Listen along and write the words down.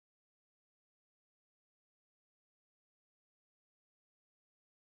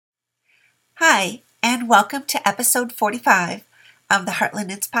Hi, and welcome to episode 45 of the Heartland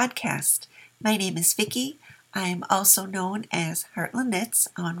Knits podcast. My name is Vicki. I'm also known as Heartland Knits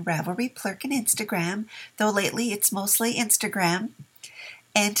on Ravelry, Plurk, and Instagram, though lately it's mostly Instagram.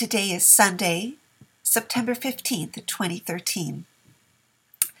 And today is Sunday, September 15th, 2013.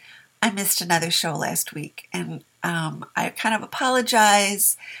 I missed another show last week, and I kind of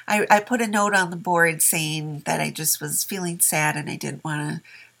apologize. I put a note on the board saying that I just was feeling sad and I didn't want to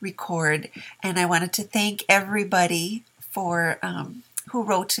record, and I wanted to thank everybody for who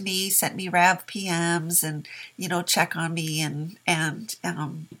wrote to me, sent me Rav PMs, and check on me, and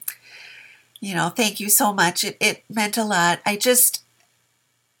thank you so much. It meant a lot. I just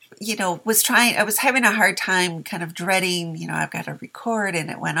I was having a hard time kind of dreading, I've got to record, and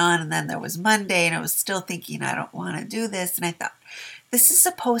it went on, and then there was Monday, and I was still thinking, I don't want to do this, and I thought, this is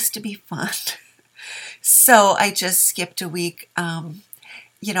supposed to be fun. So I just skipped a week.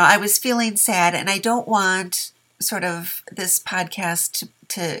 I was feeling sad, and I don't want sort of this podcast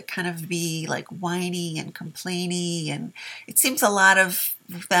to kind of be like whiny and complainy, and it seems a lot of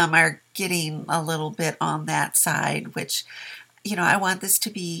them are getting a little bit on that side, which, I want this to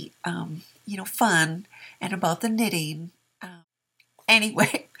be, fun and about the knitting.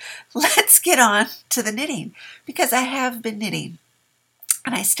 Anyway, let's get on to the knitting, because I have been knitting,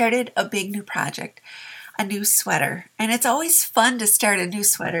 and I started a big new project. A new sweater, and it's always fun to start a new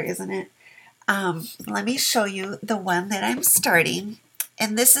sweater, isn't it? Let me show you the one that I'm starting,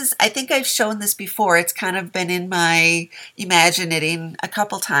 and this is, I think I've shown this before. It's kind of been in my Imagine Knitting a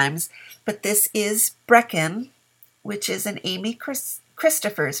couple times, but this is Brecken, which is an Amy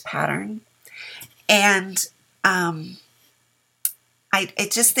Christopher's pattern, and I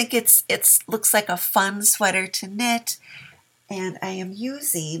just think it's looks like a fun sweater to knit, and I am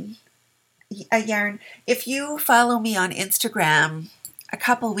using a yarn. If you follow me on Instagram, a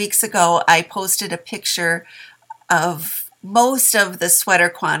couple weeks ago I posted a picture of most of the sweater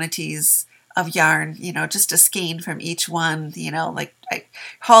quantities of yarn, just a skein from each one, like I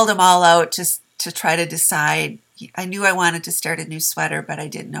hauled them all out just to try to decide. I knew I wanted to start a new sweater, but I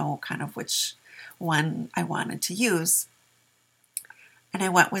didn't know kind of which one I wanted to use. And I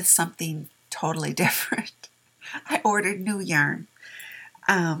went with something totally different. I ordered new yarn.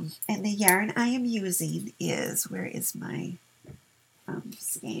 And the yarn I am using is, where is my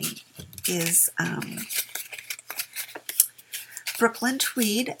skein, is Brooklyn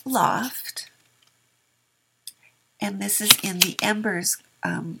Tweed Loft. And this is in the Embers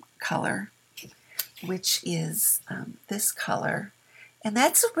color, which is this color. And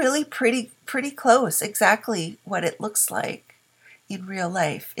that's really pretty close, exactly what it looks like in real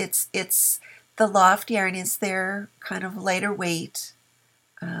life. It's the Loft yarn is their kind of lighter weight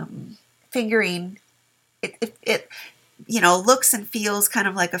fingering. It looks and feels kind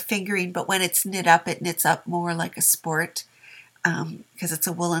of like a fingering, but when it's knit up, it knits up more like a sport, because it's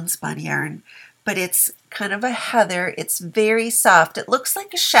a woolen spun yarn. But it's kind of a heather. It's very soft. It looks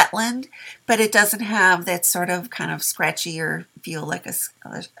like a Shetland, but it doesn't have that sort of kind of scratchy or feel like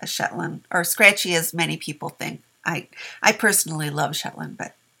a Shetland, or scratchy as many people think. I personally love Shetland,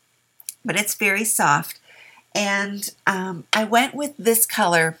 but it's very soft. And I went with this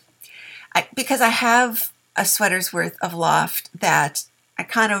color because I have a sweater's worth of Loft that I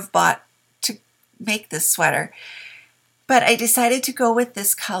kind of bought to make this sweater. But I decided to go with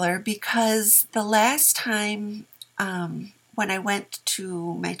this color because the last time when I went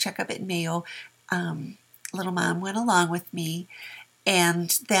to my checkup at Mayo, Little Mom went along with me.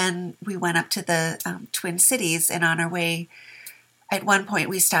 And then we went up to the Twin Cities, and on our way, at one point,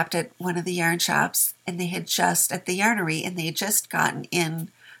 we stopped at one of the yarn shops, and they had just, at the yarnery, and they had just gotten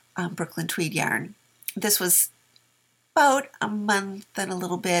in Brooklyn Tweed yarn. This was about a month and a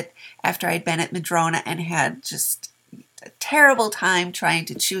little bit after I'd been at Madrona and had just a terrible time trying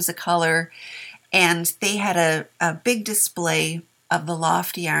to choose a color. And they had a big display of the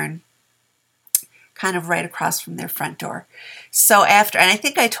Loft yarn kind of right across from their front door. So after, and I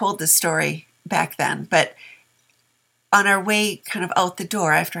think I told this story back then, but on our way kind of out the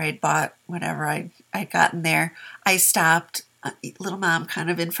door, after I'd bought whatever I'd gotten there, I stopped Little Mom kind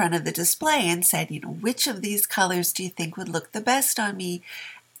of in front of the display and said, which of these colors do you think would look the best on me?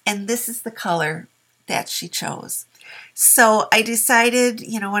 And this is the color that she chose. So I decided,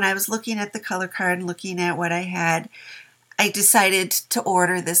 when I was looking at the color card and looking at what I had, I decided to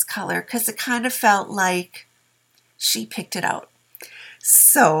order this color because it kind of felt like she picked it out.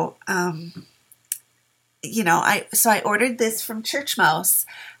 So, I ordered this from Church Mouse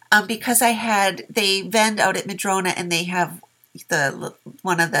because they vend out at Madrona, and they have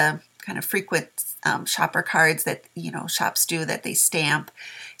one of the kind of frequent shopper cards that, shops do that they stamp.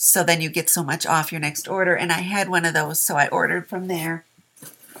 So then you get so much off your next order. And I had one of those, so I ordered from there.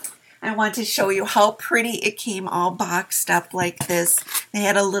 I want to show you how pretty it came all boxed up like this. They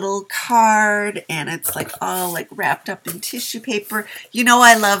had a little card and it's like all like wrapped up in tissue paper.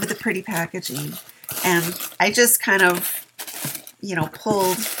 I love the pretty packaging. And I just kind of,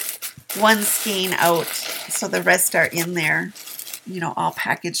 pulled one skein out so the rest are in there, all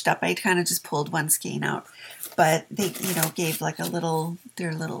packaged up. I kind of just pulled one skein out. But they, gave like their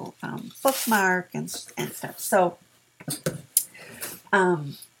little bookmark and stuff. So,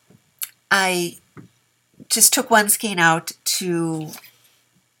 I just took one skein out to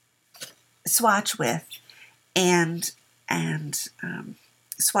swatch with and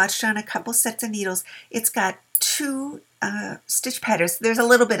swatched on a couple sets of needles. It's got two stitch patterns. There's a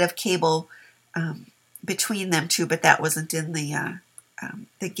little bit of cable between them too, but that wasn't in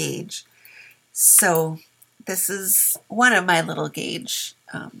the gauge. So this is one of my little gauge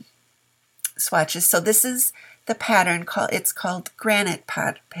swatches. So this is the pattern it's called Granite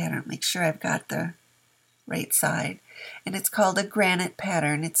Pattern. Make sure I've got the right side. And it's called a Granite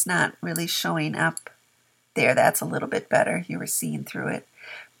Pattern. It's not really showing up there. That's a little bit better. You were seeing through it.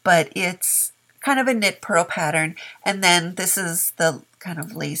 But it's kind of a knit purl pattern. And then this is the kind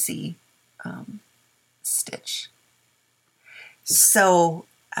of lacy stitch. So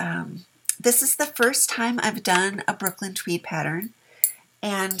this is the first time I've done a Brooklyn tweed pattern.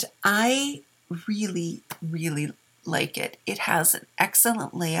 And I really, really like it. It has an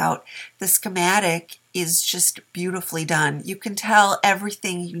excellent layout. The schematic is just beautifully done. You can tell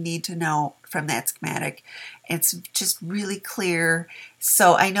everything you need to know from that schematic. It's just really clear.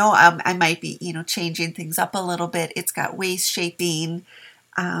 So I know I might be, changing things up a little bit. It's got waist shaping,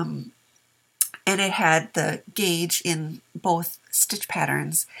 and it had the gauge in both stitch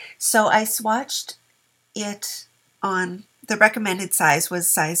patterns. So I swatched it on. The recommended size was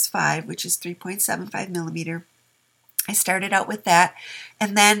size 5, which is 3.75 millimeter. I started out with that,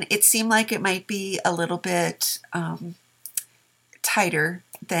 and then it seemed like it might be a little bit tighter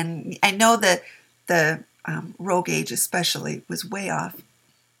than, I know that the row gauge especially was way off.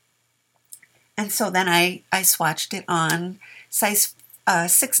 And so then I swatched it on size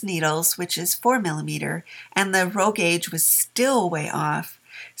 6 needles, which is 4 millimeter, and the row gauge was still way off.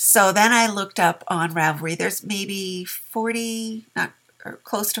 So then I looked up on Ravelry. There's maybe 40, or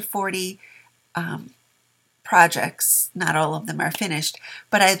close to 40 projects. Not all of them are finished,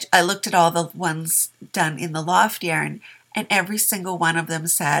 but I looked at all the ones done in the Loft yarn, and every single one of them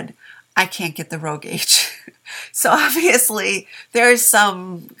said, I can't get the row gauge. So obviously there's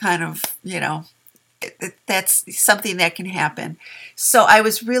some kind of, that's something that can happen. So I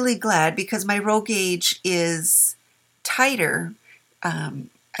was really glad because my row gauge is tighter.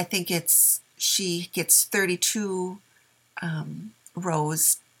 I think she gets 32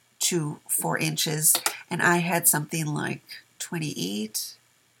 rows to 4 inches, and I had something like 28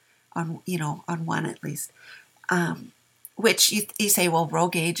 on one at least. Which you say, well, row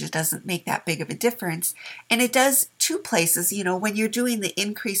gauge, it doesn't make that big of a difference. And it does two places, when you're doing the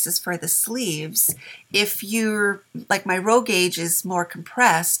increases for the sleeves, if you're, like my row gauge is more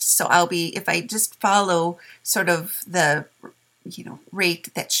compressed, so if I just follow sort of the,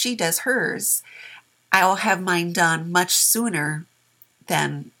 rate that she does hers, I'll have mine done much sooner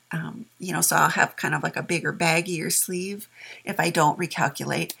than, so I'll have kind of like a bigger, baggier sleeve if I don't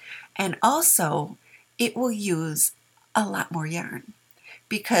recalculate. And also, it will use a lot more yarn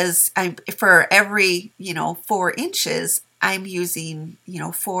because for every 4 inches I'm using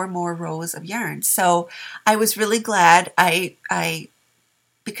 4 more rows of yarn. So I was really glad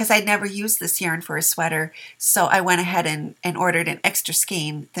because I'd never used this yarn for a sweater, so I went ahead and ordered an extra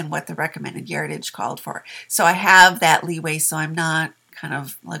skein than what the recommended yardage called for. So I have that leeway, so I'm not kind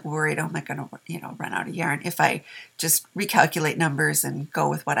of like worried, oh, am I going to run out of yarn if I just recalculate numbers and go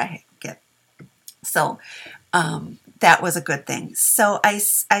with what I get. So that was a good thing. So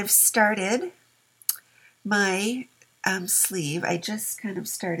I've started my sleeve. I just kind of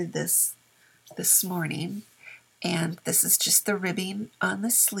started this morning, and this is just the ribbing on the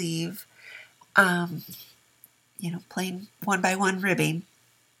sleeve. Plain 1x1 ribbing.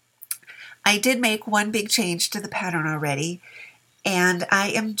 I did make one big change to the pattern already, and I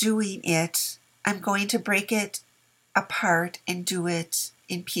am doing it. I'm going to break it apart and do it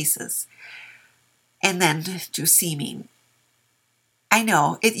in pieces, and then do seaming. I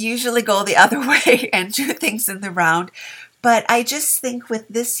know it usually go the other way and do things in the round, but I just think with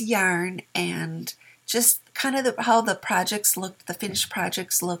this yarn and just kind of how the projects looked, the finished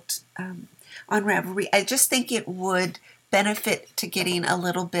projects looked on Ravelry, I just think it would benefit to getting a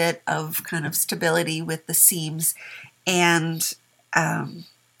little bit of kind of stability with the seams. And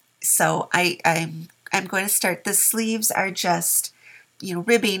so I'm going to start. The sleeves are just,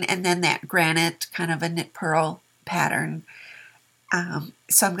 ribbing, and then that granite kind of a knit purl pattern.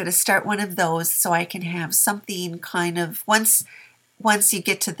 So I'm going to start one of those so I can have something kind of, once you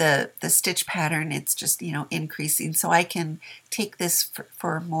get to the stitch pattern, it's just, increasing. So I can take this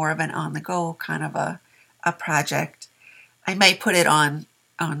for more of an on-the-go kind of a project. I might put it on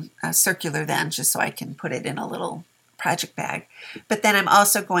a circular then, just so I can put it in a little project bag. But then I'm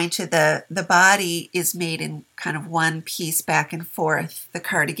also going to, the body is made in kind of one piece back and forth, the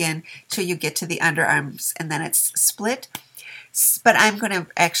cardigan, till you get to the underarms, and then it's split. But I'm going to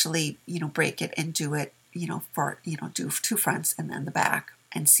actually, break it and do it, do two fronts and then the back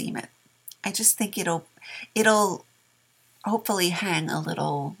and seam it. I just think it'll hopefully hang a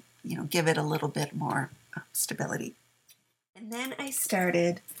little, give it a little bit more stability. And then I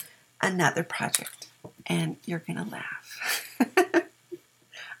started another project, and you're going to laugh.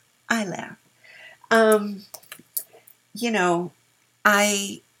 I laugh. I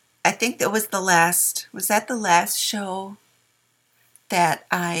think that was that the last show that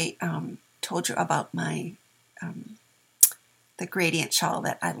I told you about my the gradient shawl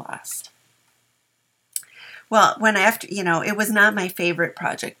that I lost. Well, it was not my favorite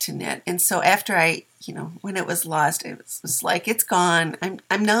project to knit, and so after I, when it was lost, it was like, it's gone.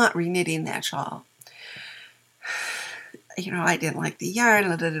 I'm not reknitting that shawl. I didn't like the yarn.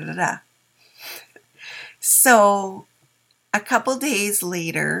 Da, da, da, da. So a couple days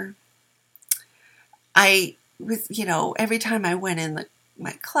later, I was, every time I went in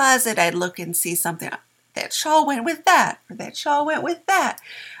my closet, I'd look and see something. That shawl went with that, or that shawl went with that.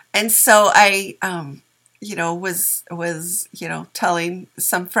 And so I, was telling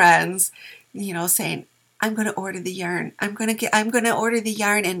some friends, saying, I'm going to order the yarn. I'm going to order the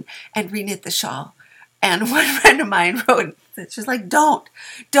yarn and reknit the shawl. And one friend of mine wrote that she's like, don't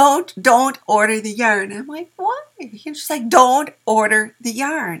order the yarn. I'm like, why? And she's like, don't order the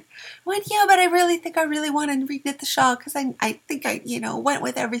yarn. I went, yeah, but I really think I really want to reknit the shawl, because I think I, went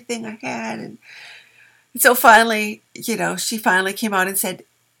with everything I had. And so finally, she finally came out and said,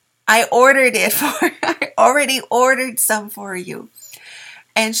 I already ordered some for you.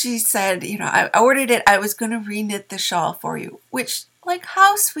 And she said, I ordered it. I was going to reknit the shawl for you, which, like,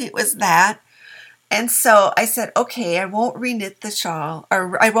 how sweet was that? And so I said, okay, I won't reknit the shawl,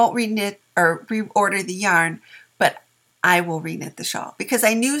 or I won't reknit or reorder the yarn, but I will reknit the shawl, because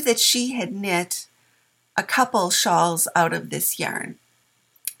I knew that she had knit a couple shawls out of this yarn.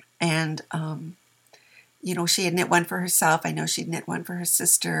 And, she had knit one for herself. I know she'd knit one for her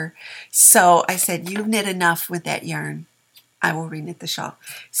sister. So I said, you've knit enough with that yarn. I will reknit the shawl.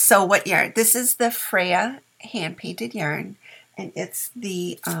 So what yarn? This is the Freya hand-painted yarn, and it's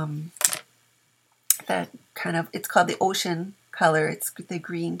the it's called the ocean color. It's the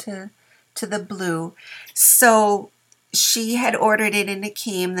green to the blue. So she had ordered it, and it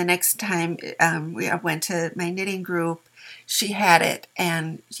came the next time I went to my knitting group. She had it,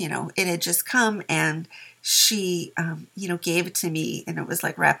 and it had just come, and she gave it to me, and it was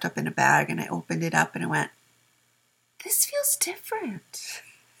like wrapped up in a bag, and I opened it up and I went, this feels different.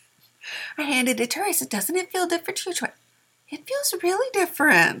 I handed it to her. I said, doesn't it feel different to you? She went, it feels really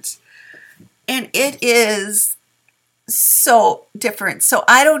different. And it is so different. So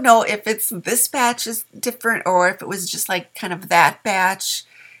I don't know if it's this batch is different, or if it was just like kind of that batch,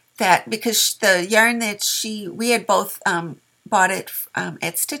 because the yarn that we had both bought it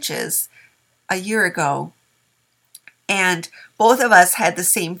at Stitches a year ago, and both of us had the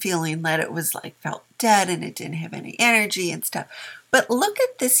same feeling that it was like felt dead and it didn't have any energy and stuff. But look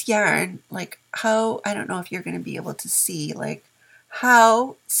at this yarn, like how, I don't know if you're going to be able to see, like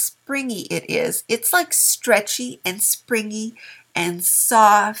how springy it is. It's like stretchy and springy and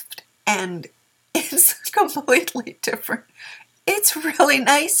soft, and it's completely different. It's really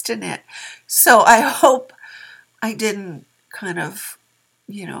nice to knit. So I hope I didn't kind of,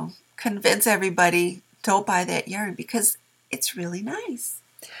 convince everybody don't buy that yarn, because it's really nice.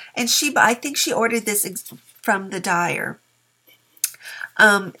 And I think she ordered this from the dyer.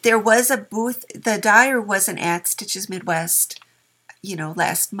 There was a booth. The dyer wasn't at Stitches Midwest,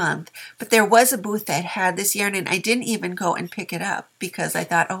 last month, but there was a booth that had this yarn, and I didn't even go and pick it up because I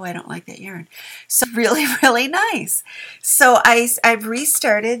thought, oh, I don't like that yarn. So really, really nice. So I've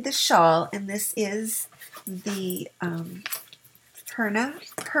restarted the shawl, and this is the Herna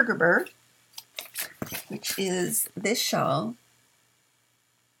Hergerber, which is this shawl.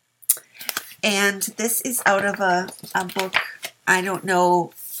 And this is out of a book. I don't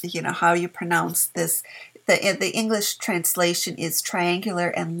know, how you pronounce this. the English translation is Triangular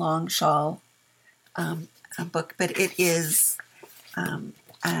and Long Shawl a book, but it is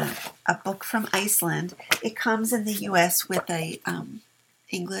a book from Iceland. It comes in the U.S. with a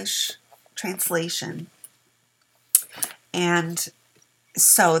English translation, and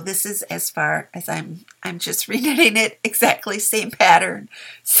so this is as far as I'm just reknitting it exactly same pattern,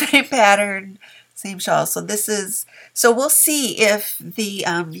 same shawl. So this is, so we'll see if the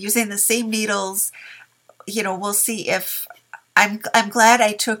using the same needles, you know, we'll see if I'm glad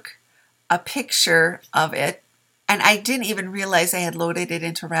I took a picture of it, and I didn't even realize I had loaded it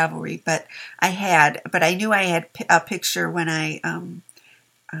into Ravelry, but I knew I had a picture when I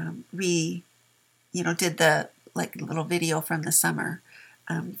did the like little video from the summer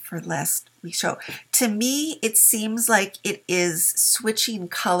for last week's show. To me, it seems like it is switching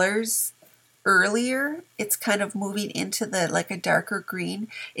colors earlier. It's kind of moving into the like a darker green.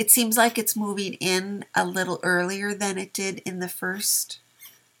 It seems like it's moving in a little earlier than it did in the first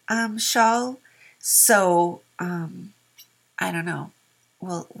shawl. So I don't know.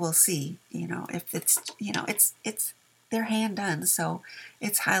 We'll see. You know, if it's, you know, it's they're hand done, so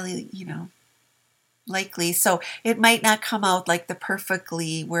it's highly, you know, likely. So it might not come out like the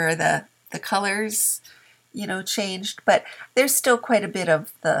perfectly where the colors, you know, changed, but there's still quite a bit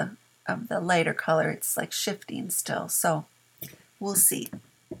of the lighter color. It's like shifting still. So we'll see.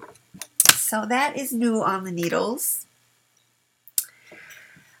 So that is new on the needles.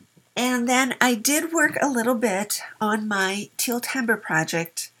 And then I did work a little bit on my teal timber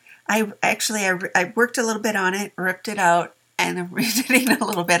project. I worked a little bit on it, ripped it out, and I'm redoing a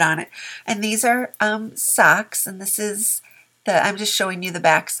little bit on it. And these are socks, and this is I'm just showing you the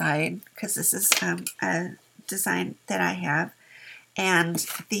back side because this is a design that I have. And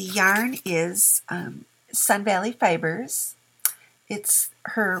the yarn is Sun Valley Fibers. It's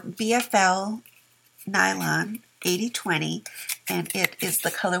her BFL nylon 80/20, and it is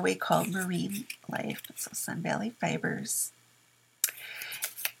the colorway called Marine Life. So Sun Valley Fibers.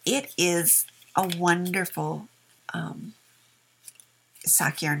 It is a wonderful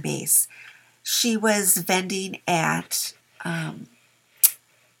sock yarn base. She was vending at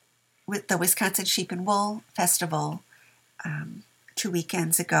with the Wisconsin Sheep and Wool Festival 2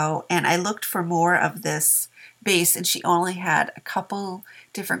 weekends ago, and I looked for more of this base, and she only had a couple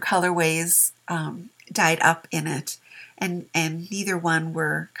different colorways dyed up in it, and neither one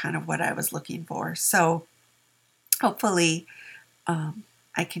were kind of what I was looking for. So hopefully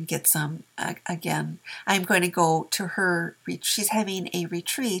I can get some again. I'm going to go to her. She's having a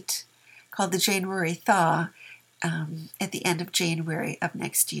retreat called the January Thaw at the end of January of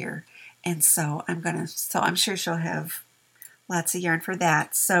next year, and so I'm sure she'll have lots of yarn for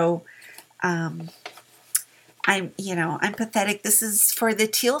that. So I'm pathetic. This is for the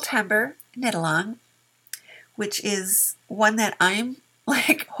Teal Timber knit along, which is one that I'm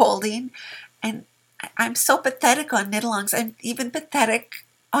like holding, and I'm so pathetic on knit alongs. I'm even pathetic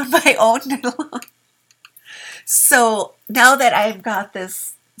on my own knit along. So now that I've got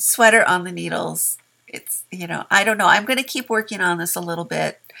this sweater on the needles, it's, you know, I don't know. I'm going to keep working on this a little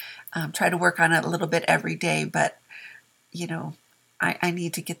bit. Try to work on it a little bit every day, but you know, I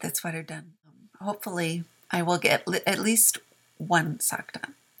need to get that sweater done. Hopefully I will get at least one sock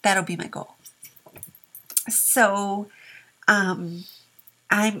done. That'll be my goal. So I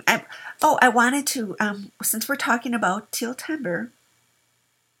wanted to, since we're talking about teal timber,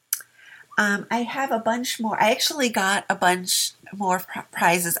 I have a bunch more. I actually got a bunch more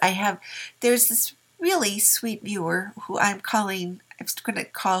prizes. There's this really sweet viewer who I'm going to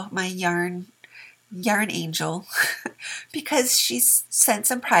call my yarn angel because she sent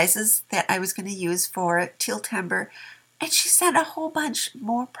some prizes that I was going to use for teal timber, and she sent a whole bunch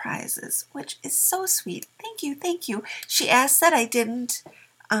more prizes, which is so sweet. Thank you. She asked that I didn't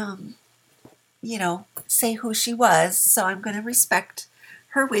say who she was, so I'm going to respect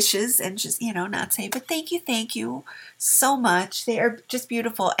her wishes and just, not say, but thank you so much. They are just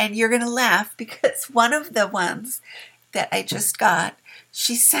beautiful, and you're going to laugh because one of the ones that I just got,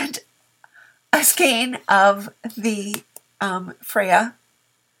 she sent a skein of the Freya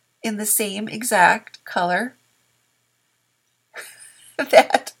in the same exact color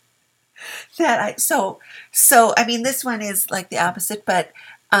I mean, this one is like the opposite, but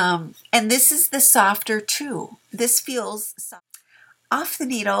and this is the softer too. This feels soft. Off the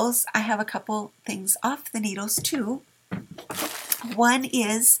needles. I have a couple things off the needles too. One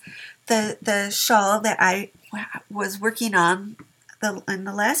is the shawl that I was working on in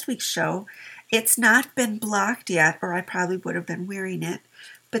the last week's show. It's not been blocked yet, or I probably would have been wearing it.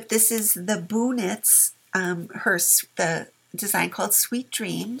 But this is the Boo Knits, the design called Sweet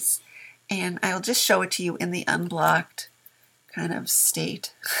Dreams, And I'll just show it to you in the unblocked kind of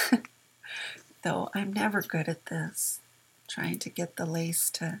state. Though I'm never good at this, trying to get the lace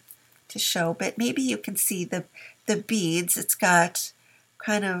to show. But maybe you can see the beads. It's got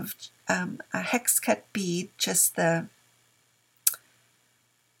kind of a hex cut bead, just the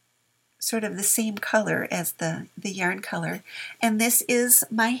sort of the same color as the yarn color. And this is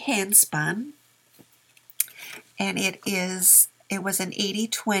my hand spun. And it was an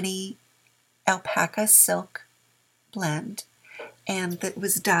 80-20 alpaca silk blend. And it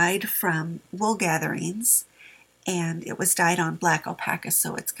was dyed from Wool Gatherings. And it was dyed on black alpaca,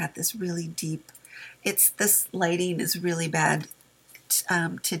 so it's got this really deep, this lighting is really bad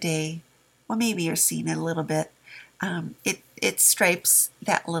today. Well, maybe you're seeing it a little bit. It stripes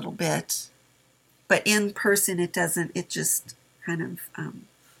that little bit, but in person it doesn't. It just kind of,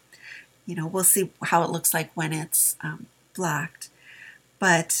 we'll see how it looks like when it's blocked.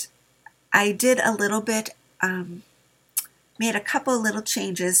 But I did a little bit, made a couple little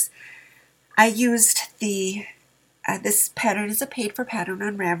changes. I used this pattern is a paid for pattern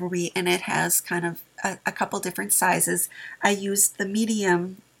on Ravelry, and it has kind of a couple different sizes. I used the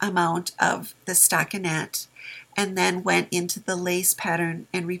medium amount of the stockinette and then went into the lace pattern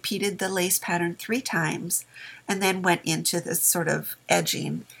and repeated the lace pattern 3 times and then went into this sort of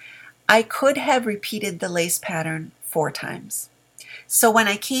edging. I could have repeated the lace pattern 4 times. So when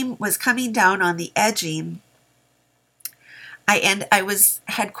I was coming down on the edging, I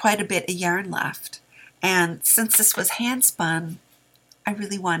had quite a bit of yarn left. And since this was hand spun, I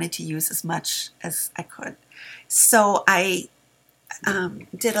really wanted to use as much as I could. So I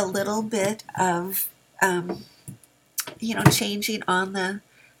did a little bit of, changing on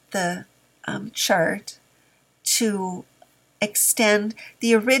the chart to extend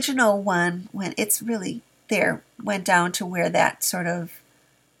the original one when it's really there, went down to where that sort of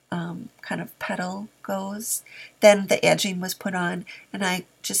kind of petal goes. Then the edging was put on, and I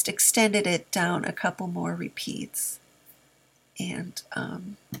just extended it down a couple more repeats. And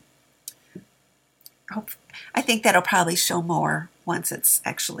I think that'll probably show more once it's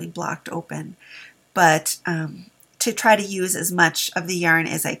actually blocked open. But to try to use as much of the yarn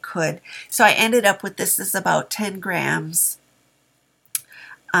as I could. So I ended up with this is about 10 grams.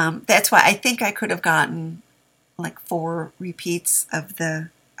 That's why I think I could have gotten like 4 repeats of the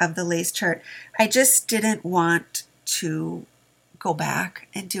lace chart. I just didn't want to go back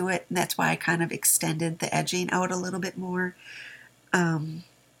and do it, and that's why I kind of extended the edging out a little bit more.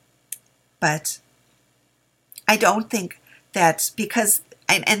 But I don't think that's because,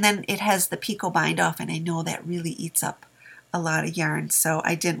 and then it has the picot bind off, and I know that really eats up a lot of yarn, so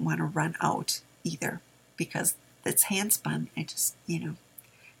I didn't want to run out either because it's hand spun. I just,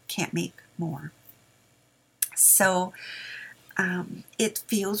 can't make more. So it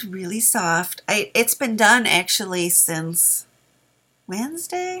feels really soft. It's been done actually since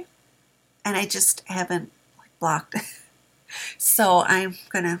Wednesday, and I just haven't blocked. So I'm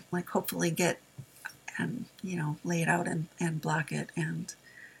gonna hopefully get and lay it out and block it, and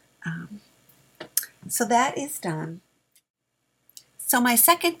so that is done. So my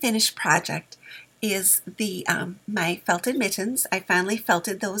second finished project is the my felted mittens. I finally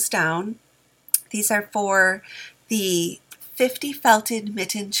felted those down. These are for the 50 Felted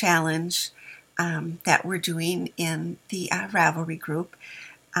Mitten Challenge that we're doing in the Ravelry group.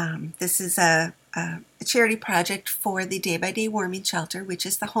 This is a charity project for the Day by Day Warming Shelter, which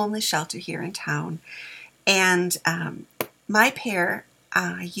is the homeless shelter here in town. And my pair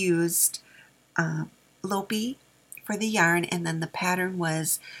used Lopi for the yarn, and then the pattern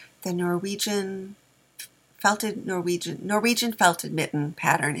was the Norwegian felted mitten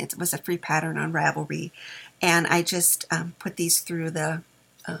pattern. It was a free pattern on Ravelry, and I just put these through the.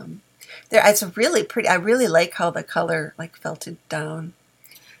 It's really pretty. I really like how the color felted down.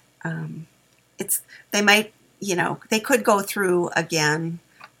 They might they could go through again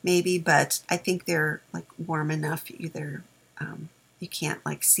maybe, but I think they're warm enough. Either you can't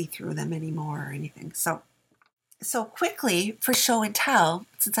see through them anymore or anything. So quickly for show and tell,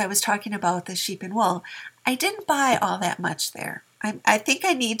 since I was talking about the sheep and wool, I didn't buy all that much there. I think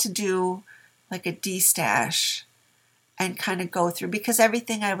I need to do a de-stash and kind of go through, because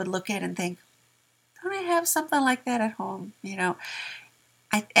everything I would look at and think, don't I have something like that at home?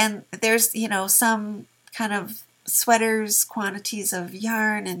 And there's, some kind of sweaters, quantities of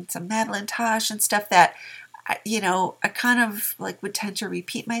yarn and some Madeline Tosh and stuff that, I kind of would tend to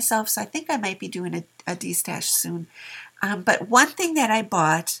repeat myself. So I think I might be doing a de-stash soon. But one thing that I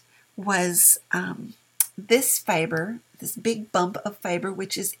bought was this fiber, this big bump of fiber,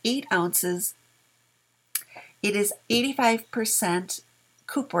 which is 8 ounces. It is 85%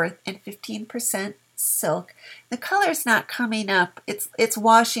 Coopworth and 15% silk. The color's not coming up. It's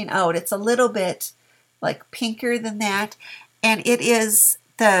washing out. It's a little bit like pinker than that, and it is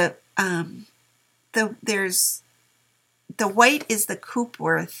there's the white is the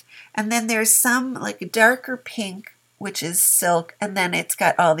Coopworth, and then there's some like darker pink, which is silk, and then it's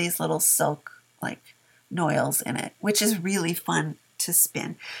got all these little silk like noils in it, which is really fun to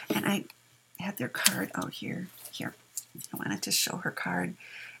spin. And I had their card out here. Here, I wanted to show her card,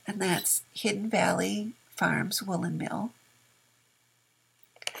 and that's Hidden Valley Farms Woolen Mill.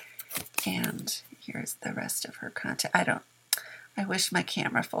 And here's the rest of her content. I wish my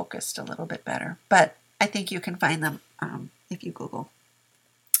camera focused a little bit better, but I think you can find them if you Google.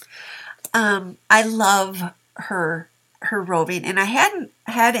 I love her roving, and I hadn't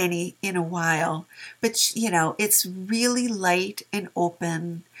had any in a while, but you know, it's really light and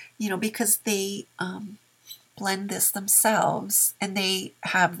open, you know, because they blend this themselves, and they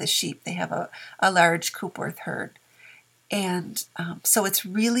have the sheep. They have a large Coopworth herd, and so it's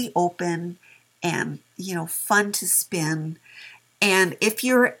really open and, you know, fun to spin. And if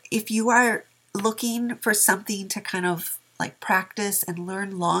you are looking for something to kind of like practice and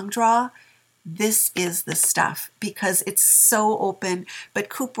learn long draw, this is the stuff, because it's so open. But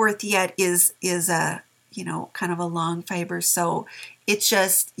Coopworth yet is a, you know, kind of a long fiber, so it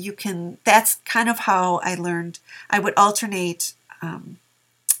just, you can, that's kind of how I learned. I would alternate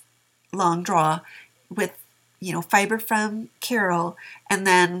long draw with, you know, fiber from Carol, and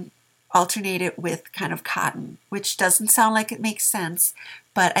then alternate it with kind of cotton, which doesn't sound like it makes sense,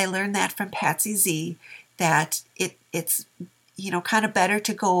 but I learned that from Patsy Z, that it's, you know, kind of better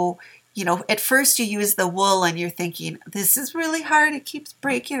to go, you know, at first you use the wool and you're thinking, this is really hard, it keeps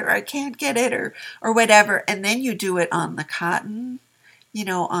breaking, or I can't get it, or whatever, and then you do it on the cotton, you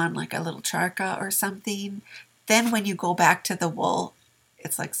know, on like a little charka or something. Then when you go back to the wool,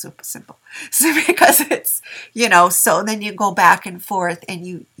 it's like super simple. So because it's, you know, so then you go back and forth, and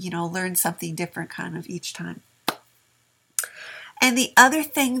you know, learn something different kind of each time. And the other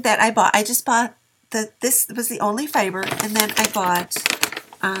thing that I just bought, this was the only fiber, and then I bought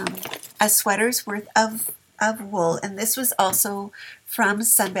a sweater's worth of wool, and this was also from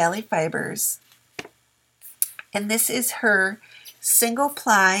Sun Valley Fibers. And this is her single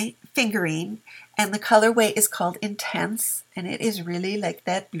ply fingering, and the colorway is called Intense, and it is really like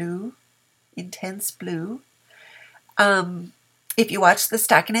that blue, intense blue. If you watch the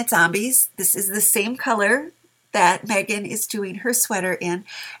Stockinette Zombies, this is the same color that Megan is doing her sweater in,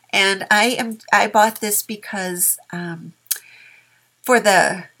 and I bought this because for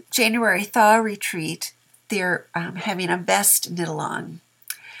the January thaw retreat, they're having a vest knit along.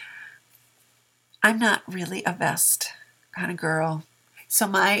 I'm not really a vest kind of girl,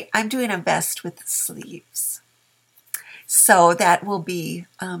 so I'm doing a vest with sleeves. So that will be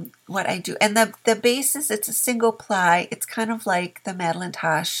what I do. And the basis, it's a single ply. It's kind of like the Madeline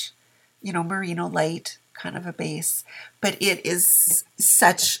Tosh, you know, merino light kind of a base, but it is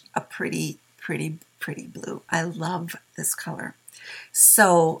such a pretty, pretty, pretty blue. I love this color.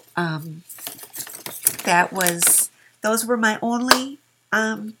 So those were my only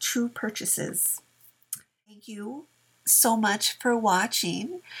 2 purchases. Thank you so much for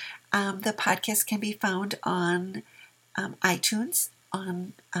watching. The podcast can be found on iTunes,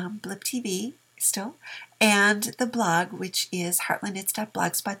 on Blip TV still, and the blog, which is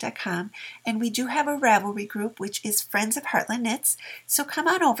heartlandknits.blogspot.com. And we do have a Ravelry group, which is Friends of Heartland Knits. So come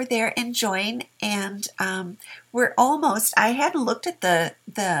on over there and join. And we're almost, I hadn't looked at the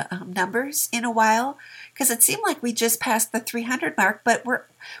numbers in a while, because it seemed like we just passed the 300 mark, but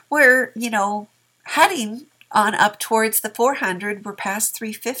we're you know, heading on up towards the 400. We're past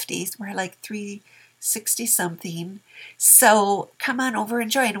 350. We're like 360 something. So come on over and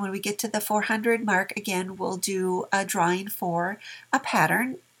join. When we get to the 400 mark, again, we'll do a drawing for a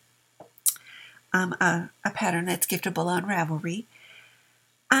pattern, a pattern that's giftable on Ravelry.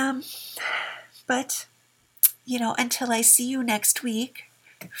 But, you know, until I see you next week,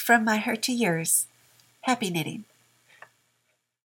 from my heart to yours, happy knitting.